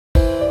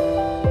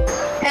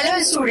Hello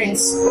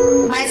students,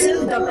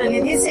 myself Dr.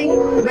 Nidhi Singh.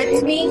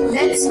 With me,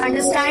 let's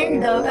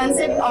understand the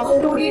concept of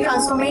 2D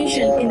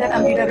transformation in the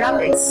computer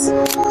graphics.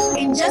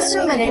 In just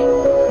a minute,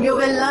 you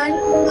will learn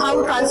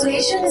how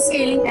translation,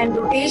 scaling and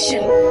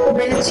rotation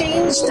will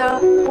change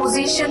the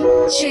position,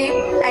 shape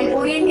and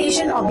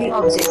orientation of the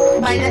object.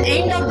 By the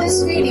end of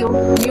this video,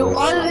 you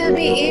all will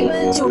be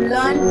able to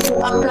learn to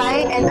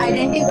apply and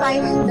identify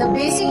the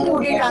basic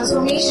 2D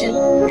transformation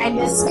and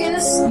the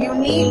skills you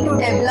need to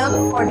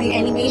develop for the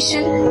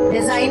animation,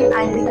 design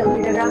and the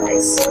computer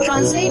graphics.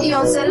 Translate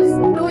yourself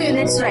 2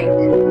 units right.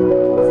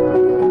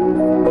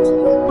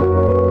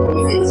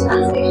 This is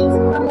translation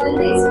from one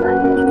place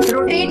one.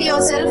 Rotate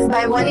yourself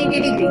by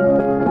 180 degree.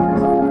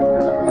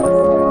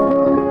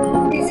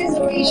 This is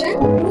rotation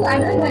to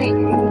another 180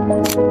 degree.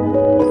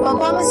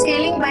 Perform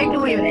scaling by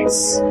 2 units.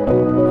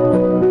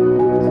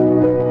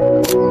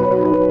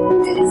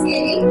 This is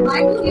scaling by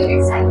 2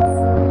 unit size.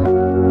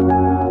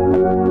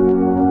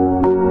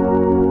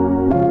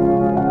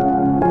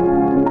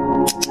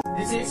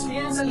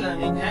 Experiential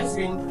learning has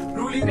been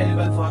truly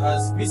valuable for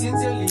us. We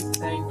sincerely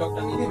thank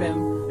Dr. Nidhi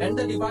ma'am and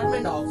the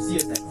Department of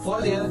CSI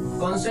for their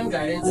constant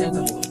guidance and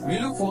support. We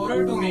look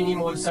forward to many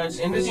more such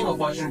enriching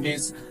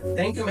opportunities.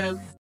 Thank you,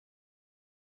 ma'am.